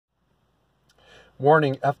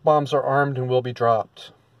Warning, F-bombs are armed and will be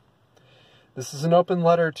dropped. This is an open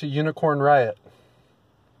letter to Unicorn Riot.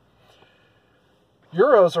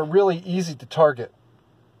 Euros are really easy to target.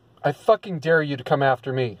 I fucking dare you to come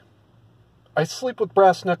after me. I sleep with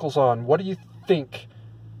brass knuckles on. What do you think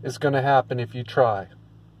is going to happen if you try?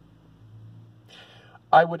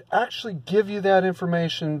 I would actually give you that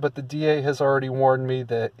information, but the DA has already warned me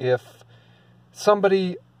that if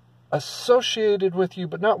somebody associated with you,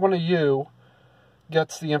 but not one of you,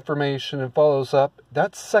 gets the information and follows up,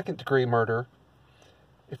 that's second-degree murder.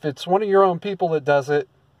 If it's one of your own people that does it,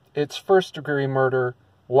 it's first-degree murder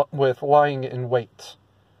with lying in wait.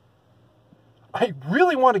 I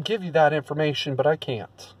really want to give you that information, but I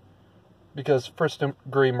can't. Because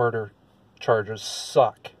first-degree murder charges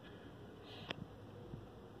suck.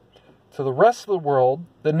 To the rest of the world,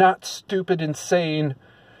 the not stupid, insane,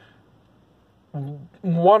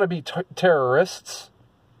 wannabe terrorists,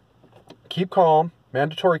 keep calm,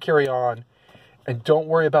 mandatory carry on, and don't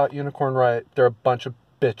worry about Unicorn Riot. They're a bunch of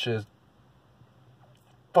bitches.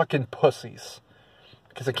 Fucking pussies.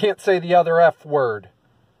 Because I can't say the other F word.